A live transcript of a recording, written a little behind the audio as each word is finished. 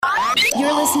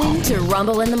You're listening to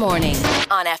Rumble in the Morning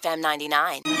on FM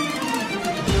 99.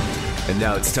 And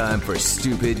now it's time for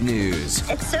Stupid News,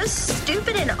 It's so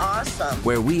stupid and awesome.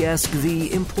 where we ask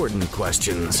the important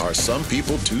questions. Are some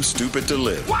people too stupid to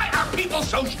live? Why are people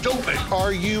so stupid?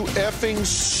 Are you effing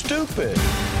stupid?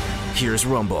 Here's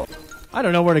Rumble. I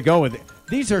don't know where to go with it.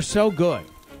 These are so good.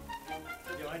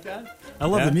 You like that? I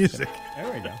love the music.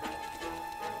 There we go.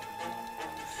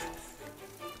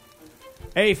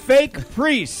 A fake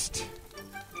priest.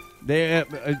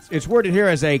 It's worded here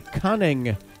as a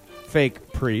cunning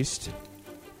fake priest.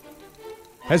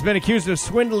 Has been accused of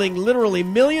swindling literally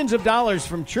millions of dollars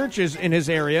from churches in his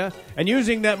area and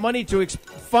using that money to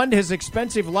fund his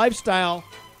expensive lifestyle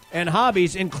and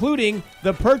hobbies, including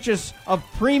the purchase of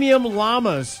premium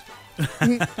llamas.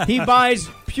 He buys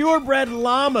purebred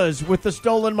llamas with the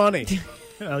stolen money.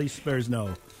 At least there's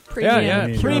no. Yeah,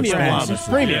 premium expense. llamas.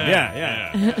 Premium,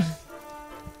 yeah.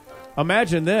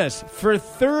 Imagine this. For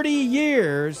 30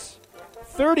 years,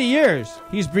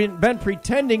 he's been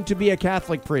pretending to be a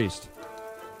Catholic priest.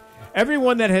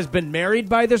 Everyone that has been married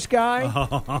by this guy,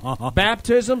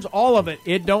 baptisms, all of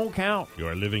it don't count. You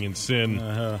are living in sin.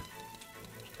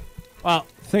 Well,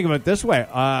 think of it this way.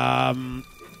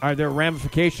 Are there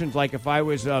ramifications, like if I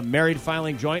was married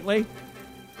filing jointly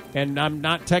and I'm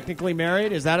not technically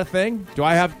married? Is that a thing? Do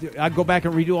I have to go back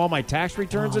and redo all my tax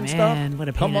returns and stuff? What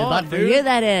a pain Come in the on, butt for dude. you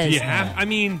that is. Do you have? I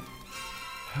mean,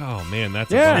 oh man,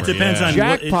 that's Yeah. a It bummer. depends on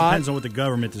Jackpot. it depends on what the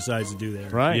government decides to do there.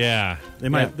 Right. Yeah, They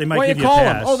might What give you you call a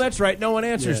them? pass. Oh, that's right. No one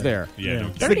answers Yeah. there. yeah. Yeah. no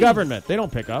It's the 30 government. They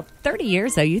don't pick up. 30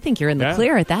 years, though, you think you're in the Yeah.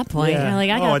 clear at that point. Yeah. You're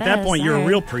like, I got Oh, at that this. point, you're a All right.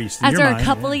 real priest in After your a mind,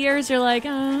 couple yeah. of years, you're like,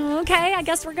 oh, okay, I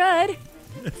guess we're good.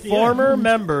 Former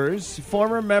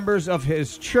members of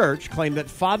his church claim that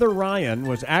Father Ryan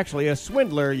was actually a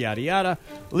swindler, yada, yada.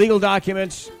 Legal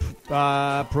documents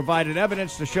provided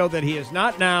evidence to show that he is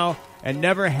not now and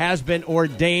never has been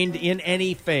ordained in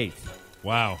any faith.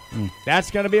 Wow.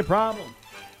 That's going to be a problem.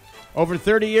 Over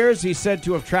 30 years, he's said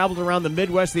to have traveled around the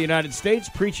Midwest of the United States,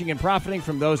 preaching and profiting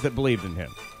from those that believed in him.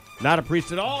 Not a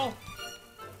priest at all.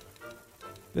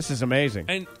 This is amazing.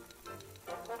 And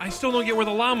I still don't get where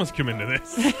the llamas come into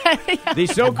this.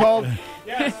 These so-called...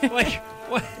 Like,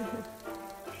 what?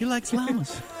 He likes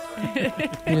llamas.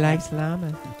 He likes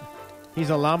llamas. He's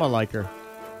a llama-liker.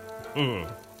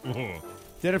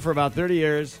 Did it for about 30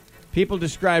 years. People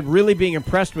described really being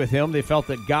impressed with him. They felt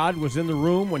that God was in the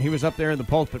room when he was up there in the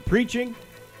pulpit preaching.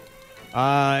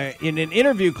 In an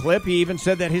interview clip, he even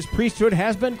said that his priesthood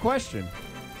has been questioned.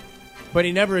 But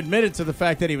he never admitted to the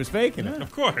fact that he was faking it.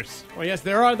 Of course. Well, yes,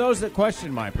 there are those that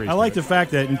question my priesthood. I like the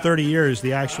fact that in 30 years,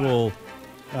 the actual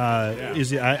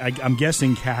I'm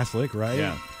guessing Catholic, right?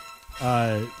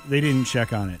 Yeah. They didn't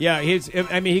check on it. Yeah,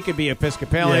 he could be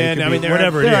Episcopalian. Yeah, he could be- there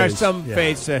whatever it are is. some Yeah.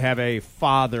 faiths that have a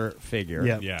father figure.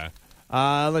 Yeah.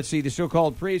 Yeah. Let's see. The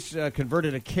so-called priest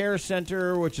converted a care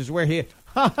center, which is where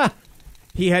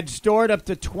he had stored up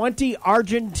to 20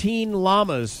 Argentine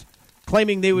llamas,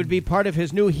 claiming they would be part of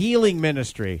his new healing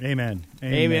ministry. Amen.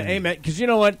 Amen. Because you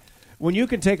know what? When you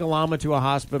can take a llama to a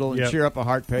hospital and Yep. cheer up a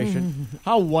heart patient,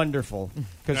 how wonderful!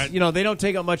 Because they don't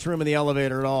take up much room in the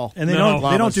elevator at all. And they No. don't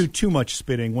Llamas. do too much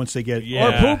spitting once they get Yeah.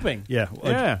 Or pooping. Yeah.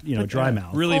 Dry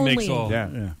mouth. Really makes Only- all. Yeah.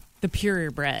 Yeah. The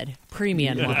purebred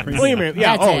premium llamas. Premium.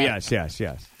 Yeah. That's Oh, it. yes.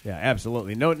 Yeah,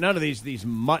 absolutely. No, none of these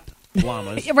mutt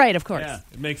llamas. Right, of course. Yeah.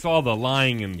 It makes all the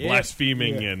lying and Yeah.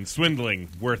 blaspheming and swindling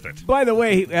worth it. By the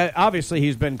way, obviously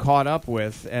he's been caught up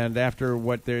with, and after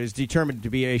what there is determined to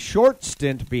be a short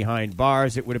stint behind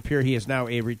bars, it would appear he is now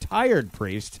a retired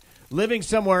priest, living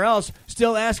somewhere else,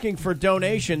 still asking for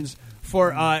donations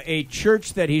for a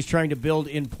church that he's trying to build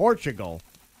in Portugal.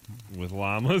 With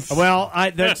llamas? Well,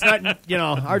 that's not,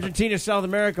 Argentina, South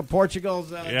America,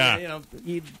 Portugal's, Yeah.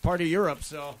 part of Europe,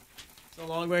 so it's a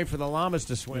long way for the llamas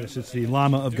to swim. Yes, it's the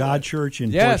Llama of God Church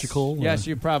in Yes. Portugal. Yes,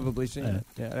 you've probably seen it.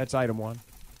 Yeah, that's item one.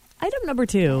 Item number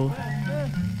 2.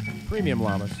 Premium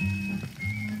llamas.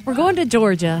 We're going to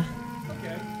Georgia,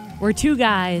 where 2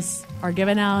 guys are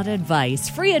giving out advice,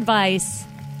 free advice.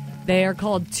 They are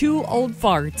called 2 old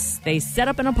farts. They set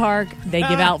up in a park. They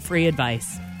give out free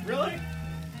advice. Really?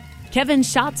 Kevin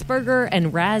Schatzberger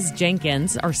and Raz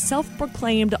Jenkins are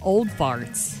self-proclaimed old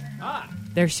farts.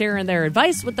 They're sharing their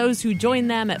advice with those who join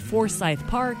them at Forsyth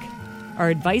Park. Our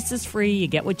advice is free. You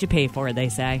get what you pay for, they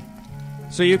say.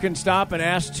 So you can stop and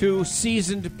ask 2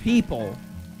 seasoned people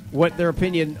what their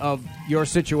opinion of your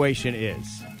situation is,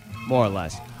 more or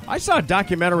less. I saw a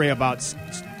documentary about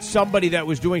somebody that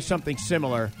was doing something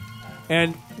similar,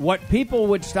 and what people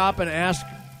would stop and ask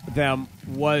them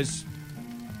was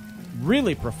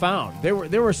really profound.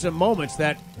 There were some moments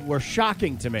that were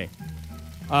shocking to me.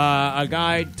 A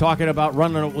guy talking about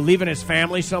leaving his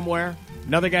family somewhere.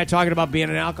 Another guy talking about being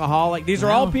an alcoholic. These are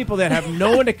all people that have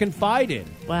no one to confide in.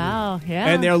 Wow, yeah.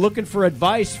 And they're looking for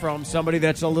advice from somebody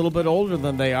that's a little bit older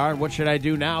than they are. What should I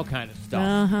do now kind of stuff.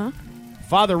 Uh-huh.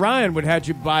 Father Ryan would have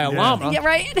you buy a llama. Yeah,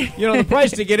 right? You know, the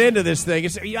price to get into this thing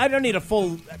is, I don't need a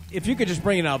full, if you could just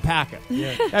bring an alpaca,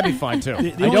 that'd be fine too. I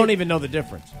don't even know the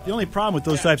difference. The only problem with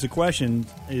those types of questions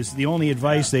is the only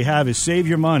advice they have is save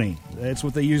your money. That's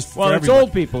what they use for Well, it's everybody.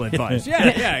 old people advice.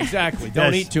 Yeah, exactly.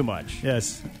 Don't Yes. eat too much.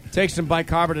 Yes. Take some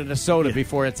bicarbonate of soda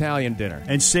before Italian dinner.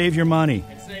 And save your money.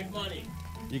 And save money.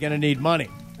 You're going to need money.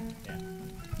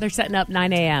 They're setting up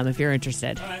 9 a.m. if you're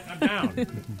interested. All right, I'm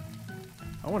down.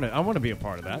 I want to be a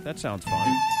part of that. That sounds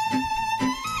fun.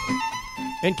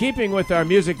 In keeping with our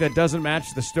music that doesn't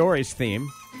match the stories theme,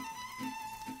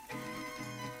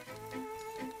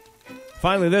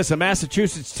 finally this, a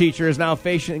Massachusetts teacher is now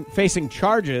facing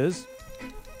charges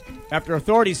after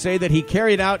authorities say that he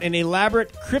carried out an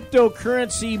elaborate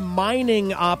cryptocurrency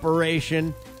mining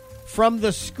operation from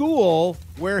the school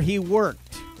where he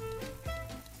worked.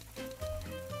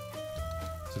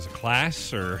 Is this a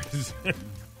class or?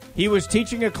 He was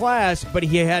teaching a class, but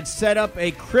he had set up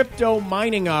a crypto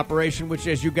mining operation, which,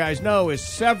 as you guys know, is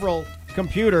several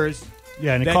computers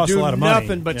Yeah, and it that costs do a lot of money.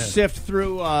 nothing but Yeah. sift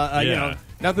through,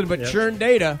 nothing but Yep. churn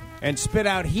data and spit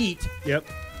out heat Yep.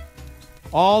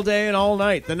 all day and all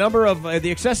night. The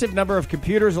excessive number of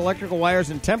computers, electrical wires,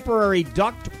 and temporary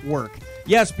duct work.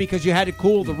 Yes, because you had to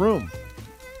cool the room.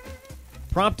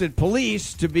 Prompted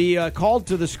police to be called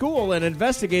to the school and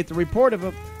investigate the report of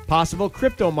a possible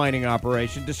crypto mining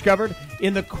operation discovered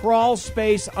in the crawl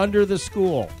space under the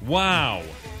school. Wow.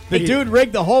 The dude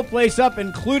rigged the whole place up,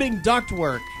 including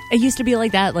ductwork. It used to be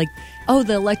like that, like, oh,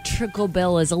 the electrical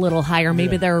bill is a little higher.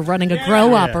 Maybe they're running a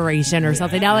grow operation or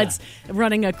something. Now it's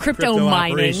running a crypto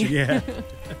mining. operation, yeah.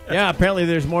 Yeah, apparently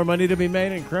there's more money to be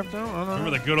made in crypto. I don't know.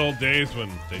 Remember the good old days when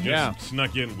they just Yeah.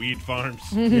 snuck in weed farms?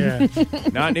 Yeah.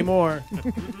 Not anymore.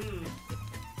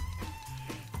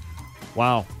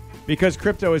 Wow. Because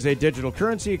crypto is a digital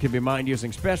currency, it can be mined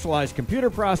using specialized computer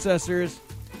processors,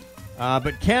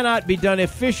 but cannot be done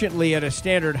efficiently at a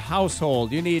standard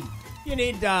household. You need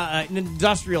an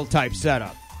industrial type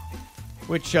setup,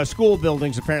 which school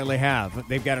buildings apparently have.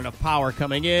 They've got enough power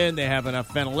coming in, they have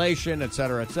enough ventilation, et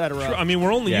cetera, et cetera. Sure, I mean,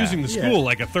 we're only Yeah. using the school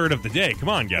like a third of the day. Come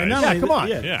on, guys. And not Yeah, only come on.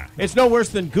 that- Yeah. It's no worse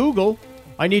than Google.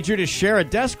 I need you to share a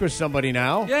desk with somebody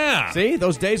now. Yeah. See,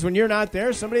 those days when you're not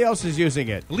there, somebody else is using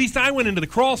it. At least I went into the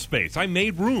crawl space. I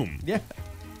made room. Yeah.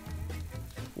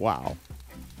 Wow.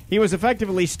 He was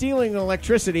effectively stealing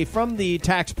electricity from the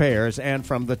taxpayers and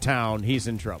from the town. He's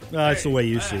in trouble. No, that's the way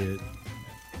you see it.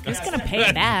 He's going to pay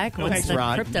it back once Thanks, the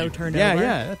Rod. crypto turned Yeah, over.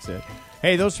 yeah, that's it.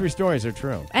 Hey, those three stories are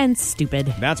true. And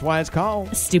stupid. That's why it's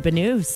called Stupid news.